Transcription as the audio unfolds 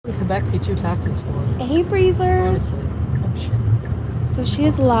back pay 2 taxes for. Hey, Breezers. Honestly. Oh, shit. So she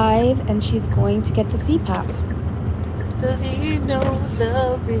is live, and she's going to get the cpap. Does he know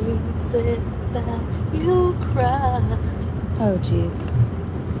the reasons that you cry? Oh, jeez.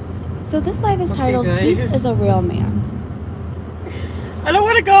 So this live is titled, guys. Pete's is a Real Man. I don't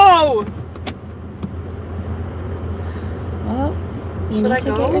want to go! Well, you need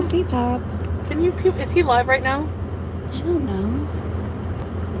to get your cpap. Can you, is he live right now? I don't know.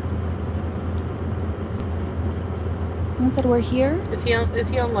 Someone said we're here. Is he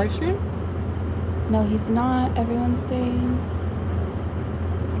on live stream? No, he's not. Everyone's saying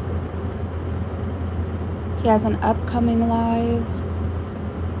he has an upcoming live.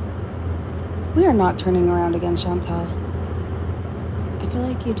 We are not turning around again, Chantal. I feel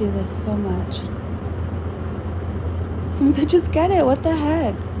like you do this so much. Someone said just get it. What the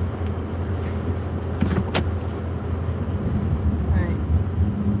heck?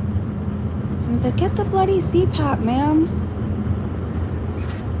 Someone said, get the bloody cpap, ma'am.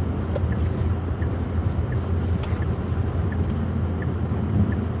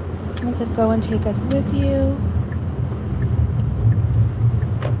 Someone said, go and take us with you.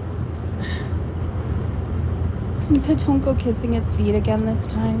 Someone said, don't go kissing his feet again this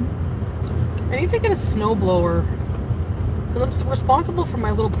time. I need to get a snowblower. Because I'm responsible for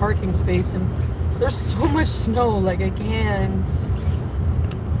my little parking space, and there's so much snow, like I can't.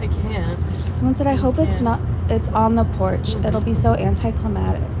 Someone said, I hope it's on the porch. It'll be so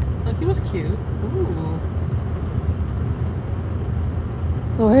anticlimactic. Oh, he was cute. Ooh.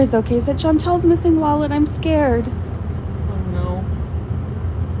 Laura is okay. Said Chantal's missing wallet. I'm scared. Oh no.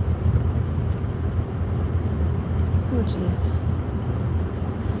 Oh jeez.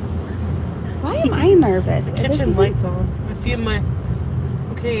 Why am I nervous? The kitchen lights on. I see my.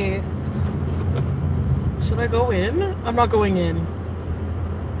 Okay. Should I go in? I'm not going in.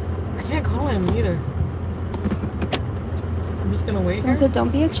 I can't call him either. I'm just gonna wait Someone here. said, don't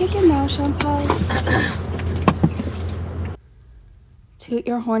be a chicken now, Chantal. Toot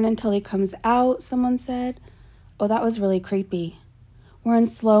your horn until he comes out, someone said. Oh, that was really creepy. We're in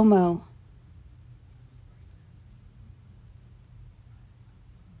slow-mo.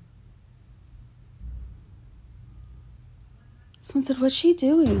 Someone said, what's she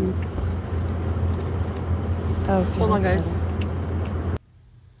doing? Okay, hold on, guys. Better.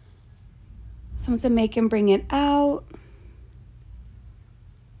 Someone said, make him bring it out.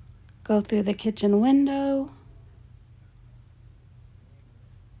 Go through the kitchen window.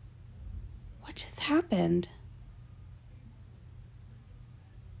 What just happened?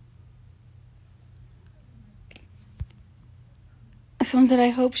 Someone said, I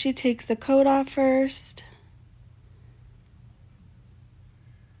hope she takes the coat off first.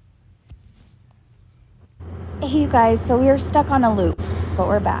 Hey, you guys, so we were stuck on a loop, but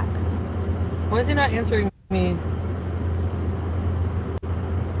we're back. Why is he not answering me?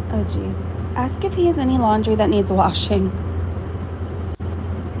 Oh, geez. Ask if he has any laundry that needs washing.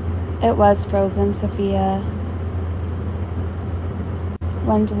 It was frozen, Sophia.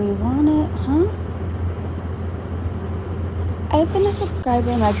 When do we want it, huh? I've been a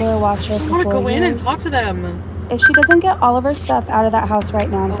subscriber and regular watcher for 4 years. I want to go in and talk to them. If she doesn't get all of her stuff out of that house right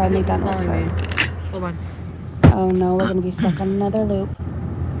now, I'm finally done with her. Hold on. Oh no, we're gonna be stuck on another loop.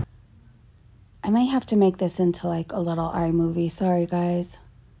 I may have to make this into like a little iMovie. Sorry, guys.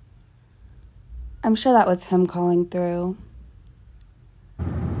 I'm sure that was him calling through.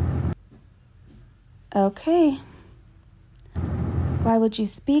 Okay. Why would you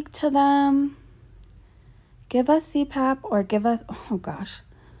speak to them? Give us cpap or give us... Oh, gosh.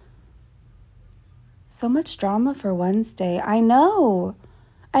 So much drama for Wednesday. I know.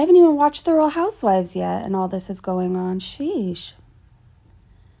 I haven't even watched The Real Housewives yet, and all this is going on. Sheesh.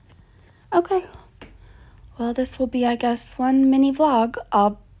 Okay. Well, this will be, I guess, one mini vlog.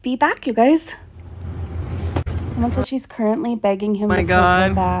 I'll be back, you guys. Someone said she's currently begging him to take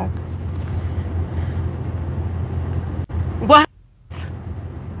her back. What?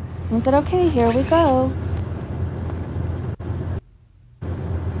 Someone said, okay, here we go.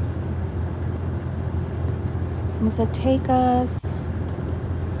 Someone said, take us.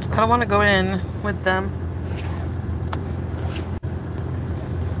 I don't want to go in with them.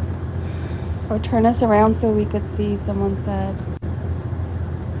 Or turn us around so we could see, someone said.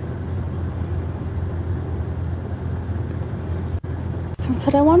 Someone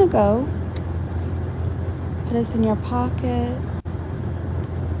said, I want to go. Put us in your pocket.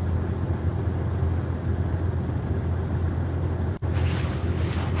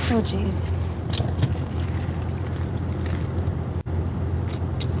 Oh, jeez.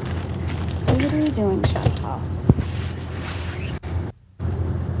 So what are you doing, Chantal?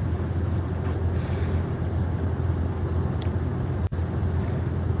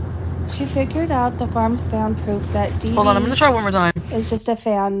 you figured out the farm's found proof that Dee Hold on, I'm gonna try one more time. is just a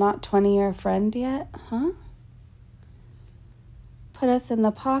fan, not 20-year friend yet? Huh? Put us in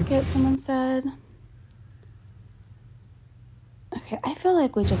the pocket, someone said. Okay, I feel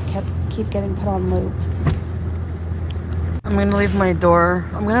like we just keep getting put on loops. I'm gonna leave my door.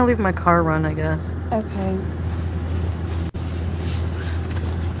 I'm gonna leave my car run, I guess. Okay.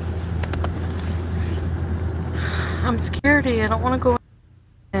 I'm scaredy. I don't want to go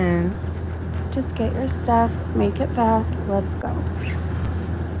in. Just get your stuff, make it fast, let's go.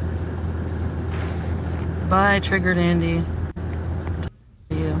 Bye, triggered Andy.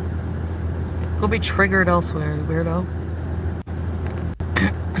 You. Go be triggered elsewhere, you weirdo.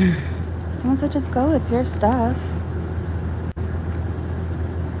 Someone said just go, it's your stuff.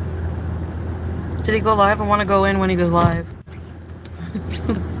 Did he go live? I want to go in when he goes live.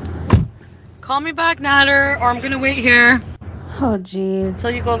 Call me back, Nader, or I'm gonna wait here. Oh, jeez.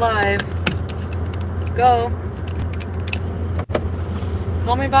 Until you go live. Go.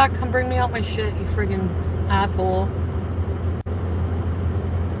 Call me back, come bring me out my shit, you friggin' asshole.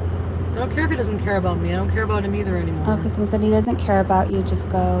 I don't care if he doesn't care about me. I don't care about him either anymore. Oh, because someone said he doesn't care about you, just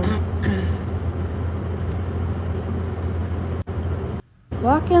go.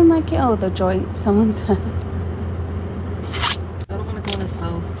 Walk in like you owe the joint, someone said. I don't want to go in his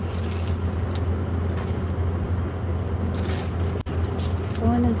house.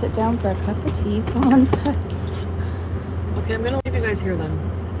 Go in and sit down for a cup of tea, someone said. Okay, I'm gonna leave you guys here then.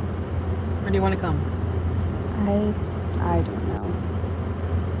 Or do you want to come? I don't know.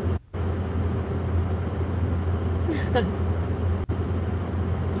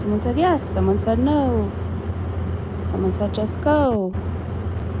 Someone said yes, someone said no. Someone said just go.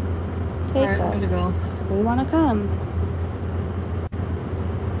 Take Alright, I'm us. gonna go. We want to come.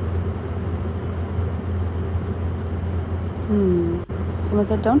 Someone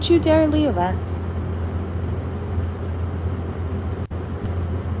said, don't you dare leave us.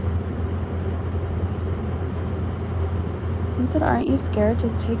 Someone said, aren't you scared?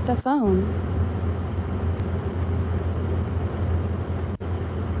 Just take the phone.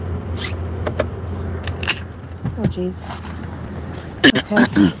 Oh, jeez. Okay,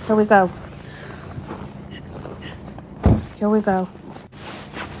 here we go. Here we go.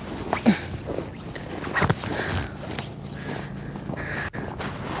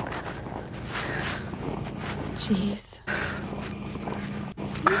 Jeez.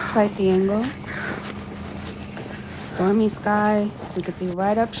 This is quite the angle. Stormy sky. We could see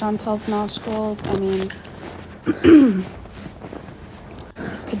right up Chantal's nostrils. I mean,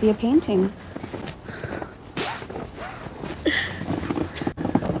 this could be a painting.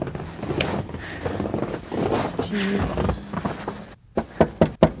 Jeez.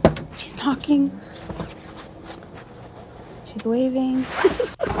 She's knocking. She's waving.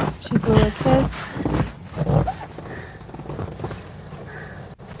 She blew a kiss.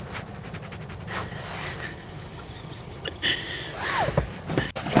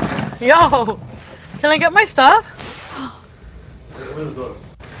 Yo! Can I get my stuff?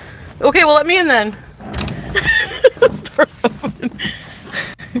 Okay, well let me in then. This door's open.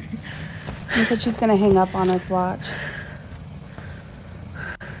 I think she's gonna hang up on us, watch.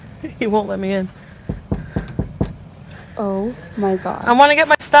 He won't let me in. Oh my god. I want to get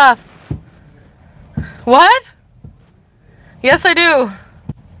my stuff. What? Yes, I do.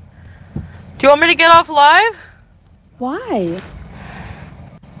 Do you want me to get off live? Why?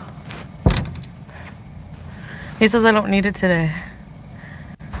 He says I don't need it today.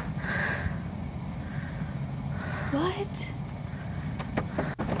 What?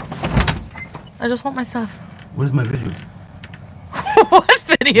 I just want my stuff. Where's my video? What Where's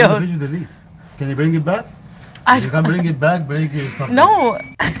the videos? video delete? Can you bring it back? I You can bring it back, break it, stop. No.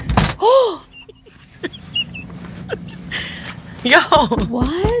 Yo.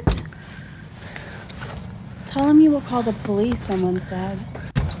 What? Tell him you will call the police, someone said.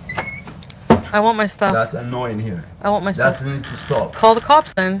 I want my stuff. That's annoying here. I want my That stuff. needs to stop. Call the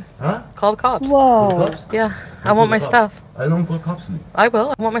cops then. Huh? Call the cops. Call Whoa. the cops? Yeah, I Call want the my cops. stuff. I don't call cops me. I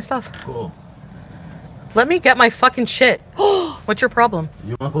will. I want my stuff. Cool. Let me get my fucking shit. What's your problem?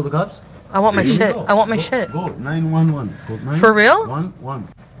 You wanna call the cops? I want my Here you shit. go. I want my Go, shit. Go, 911. It's called 911. For real? 111.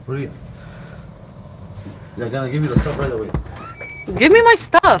 For real. They're gonna give you the stuff right away. Give me my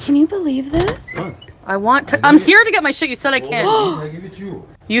stuff. Can you believe this? What? I want to. I'm here to get my shit. You said I can't. I give it to you.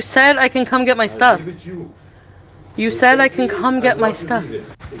 You said I can come get my stuff. I give it to you. You said I can come get my stuff.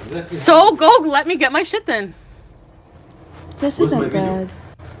 Exactly. So go let me get my shit then. This Where's my isn't video? good.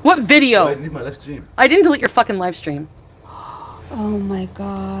 What I video? need my live stream. I didn't delete your fucking live stream. Oh my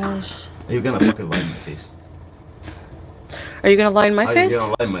gosh. You're gonna fucking lie in my face. Are you gonna lie in my face? You're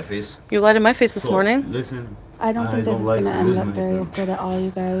gonna lie in my face. You lied in my face this morning. Listen. I don't think this is going to end up very good at all,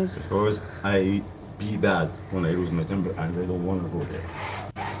 you guys. Because I be bad when I lose my temper and I don't want to go there.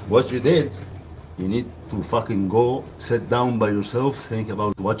 What you did, you need to fucking go, sit down by yourself, think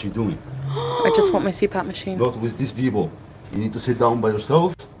about what you're doing. I just want my CPAP machine. Not with these people. You need to sit down by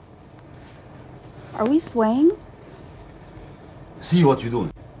yourself. Are we swaying? See what you're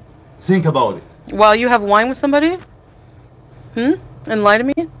doing. Think about it. While you have wine with somebody? And lie to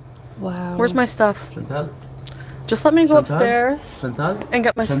me? Wow. Where's my stuff? Chantal? Just let me go upstairs Chantal? and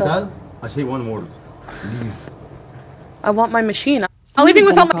get my stuff. Chantal? I say one word. Leave. I want my machine. I'm not Somebody's leaving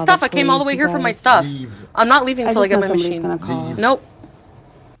without gonna my call stuff. the I came all the way police, here for you my guys. stuff. Leave. I'm not leaving until I get my machine. Gonna call. Nope.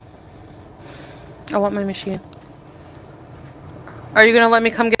 I want my machine. Are you gonna let me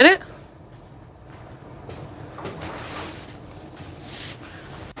come get it?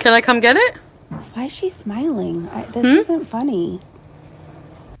 Can I come get it? Why is she smiling? This isn't funny.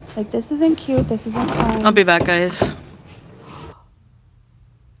 Like, this isn't cute. This isn't fun. I'll be back, guys.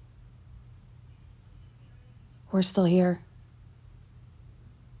 We're still here.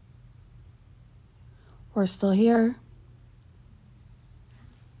 We're still here.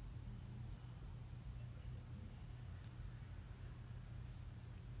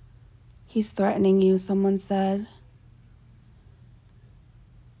 He's threatening you, someone said.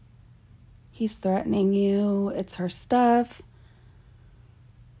 He's threatening you. It's her stuff.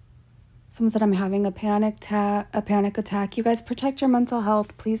 Someone said, I'm having a panic attack. You guys, protect your mental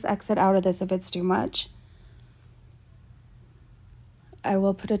health. Please exit out of this if it's too much. I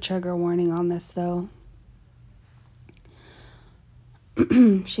will put a trigger warning on this, though.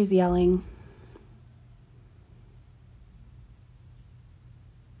 She's yelling.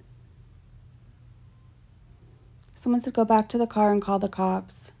 Someone said, go back to the car and call the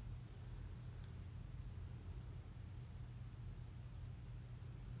cops.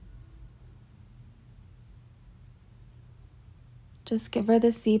 Just give her the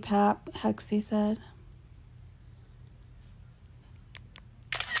CPAP, Hexie said.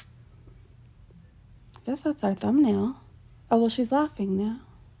 I guess that's our thumbnail. Oh, well, she's laughing now.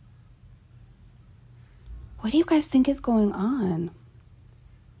 What do you guys think is going on?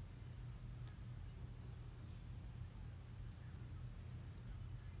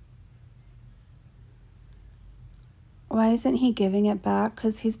 Why isn't he giving it back?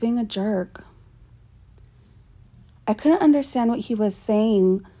 Because he's being a jerk. I couldn't understand what he was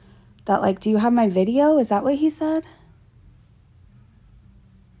saying. That, like, do you have my video? Is that what he said?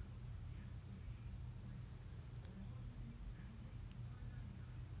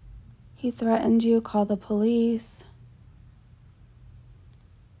 He threatened you, call the police.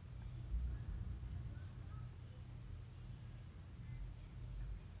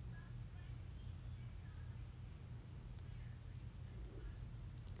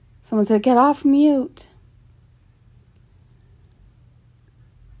 Someone said, get off mute.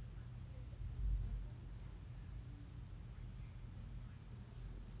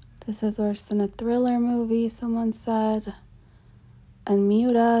 This is worse than a thriller movie, someone said.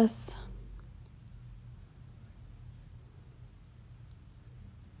 Unmute us.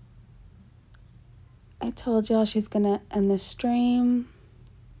 I told y'all she's gonna end the stream.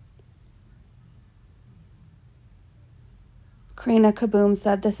 Karina Kaboom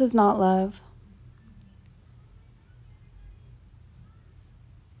said, this is not love.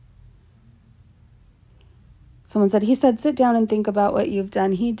 Someone said, he said, sit down and think about what you've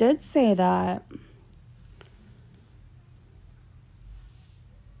done. He did say that.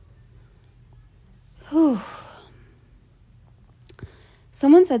 Whew.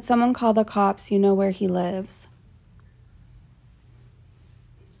 Someone said, someone call the cops. You know where he lives.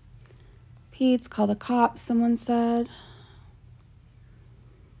 Pete's, call the cops, someone said.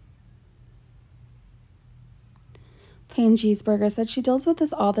 Plain Cheeseburger said, she deals with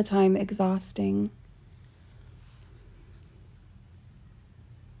this all the time. Exhausting.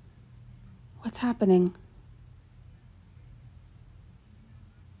 What's happening?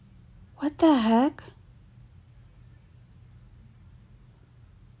 What the heck?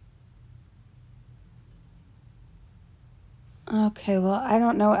 Okay, well, I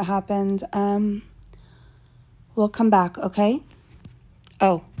don't know what happened. We'll come back, okay?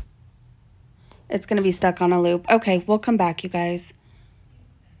 Oh. It's going to be stuck on a loop. Okay, we'll come back, you guys.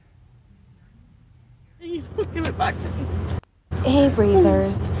 Give it back to me. Hey,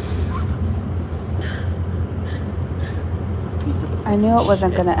 Breezers. I knew it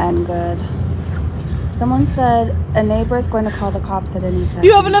wasn't going to end good. Someone said a neighbor is going to call the cops at any second.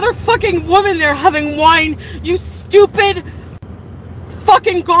 You have another fucking woman there having wine, you stupid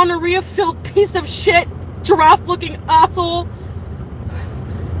fucking gonorrhea-filled piece of shit. giraffe-looking asshole.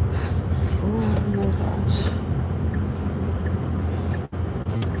 Oh my gosh.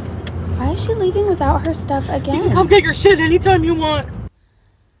 Why is she leaving without her stuff again? You can come get your shit anytime you want.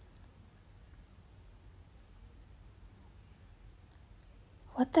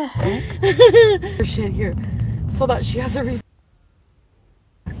 What the heck? Her shit here. So that she has a reason.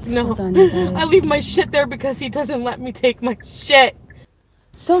 No. Hold on, you guys. I leave my shit there because he doesn't let me take my shit.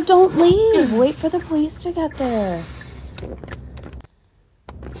 So don't leave. Wait for the police to get there.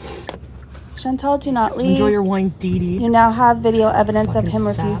 Chantal, do not leave. Enjoy your wine, Dee Dee. You now have video evidence of Fucking him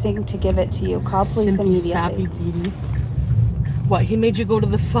sap. refusing to give it to you. Call police Simpy immediately. sappy Dee Dee. What, he made you go to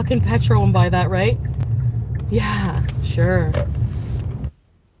the fucking Petro and buy that, right? Yeah, sure.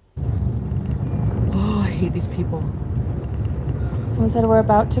 Oh, I hate these people. Someone said we're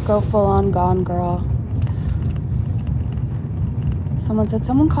about to go full on Gone Girl. Someone said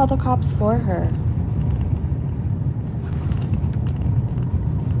someone called the cops for her.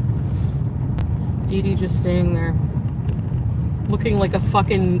 Dee Dee just staying there. Looking like a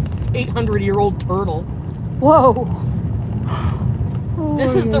fucking 800-year-old turtle. Whoa.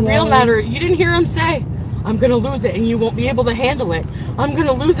 This is the real matter. You didn't hear him say, I'm gonna lose it and you won't be able to handle it. I'm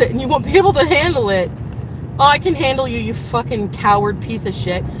gonna lose it and you won't be able to handle it. Oh, I can handle you, you fucking coward piece of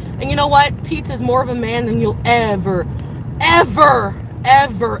shit. And you know what? Pete is more of a man than you'll ever be.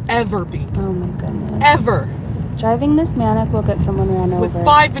 Oh my goodness. Ever. Driving this manic will get someone run over. With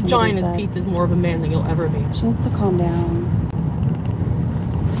 5 somebody vaginas, said. Pete is more of a man than you'll ever be. She needs to calm down.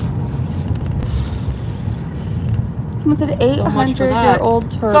 Someone said So much for that. 800-year-old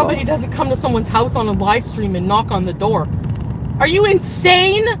turtle. Somebody doesn't come to someone's house on a live stream and knock on the door. Are you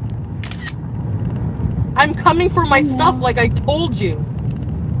insane? I'm coming for my stuff like I told you.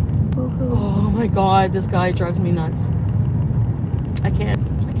 Woohoo. Oh my god, this guy drives me nuts. I can't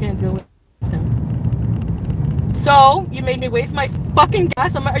deal with him. So, you made me waste my fucking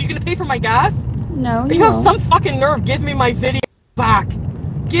gas. Are you gonna pay for my gas? No, You have some fucking nerve. Give me my video back.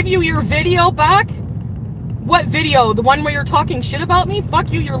 Give you your video back? What video? The one where you're talking shit about me?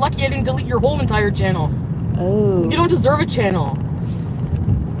 Fuck you, you're lucky I didn't delete your whole entire channel. Oh. You don't deserve a channel.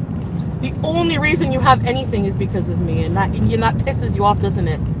 The only reason you have anything is because of me, and that pisses you off, doesn't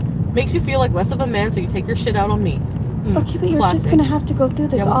it? Makes you feel like less of a man, so you take your shit out on me. Okay, but you're classic. just gonna have to go through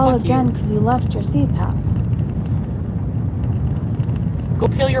this Yeah, well, all fuck again you. because you left your CPAP. Go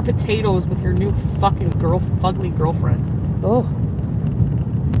peel your potatoes with your new fucking fugly girlfriend. Oh.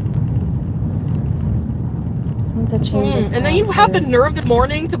 Someone said change his And then you have the password. nerve this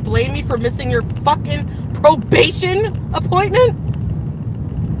morning to blame me for missing your fucking probation appointment?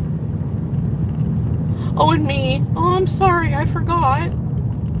 Oh, and me. Oh, I'm sorry, I forgot.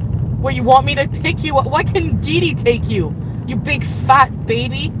 What, you want me to pick you up? Why couldn't Dee Dee take you? You big fat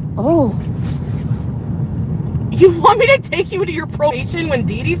baby. Oh. You want me to take you to your probation when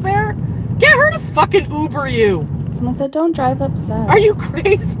Dee Dee's there? Get her to fucking Uber you. Someone said don't drive upset. Are you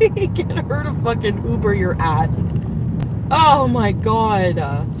crazy? Get her to fucking Uber your ass. Oh my god.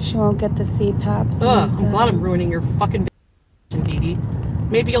 She won't get the CPAP. Ugh, I'm glad I'm ruining your fucking vacation, Dee Dee.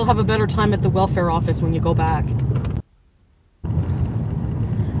 Maybe you'll have a better time at the welfare office when you go back.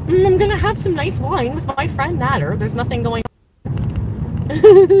 I'm gonna have some nice wine with my friend Nader. There's nothing going on.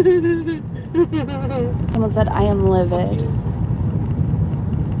 Someone said I am livid.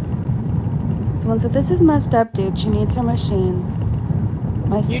 Someone said this is messed up, dude. She needs her machine.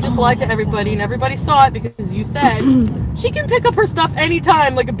 You just lied to everybody, and everybody saw it because you said she can pick up her stuff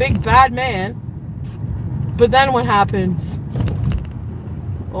anytime like a big bad man. But then what happens?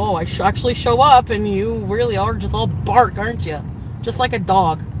 Oh, I actually show up, and you really are just all bark, aren't you? Just like a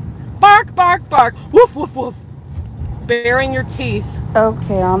dog. Bark, bark, bark. Woof, woof, woof. Baring your teeth.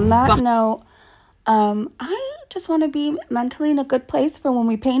 Okay, on that note, I just want to be mentally in a good place for when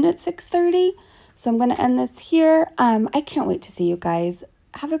we paint at 6:30. So I'm going to end this here. I can't wait to see you guys.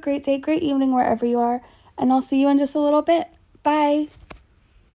 Have a great day, great evening wherever you are, and I'll see you in just a little bit. Bye.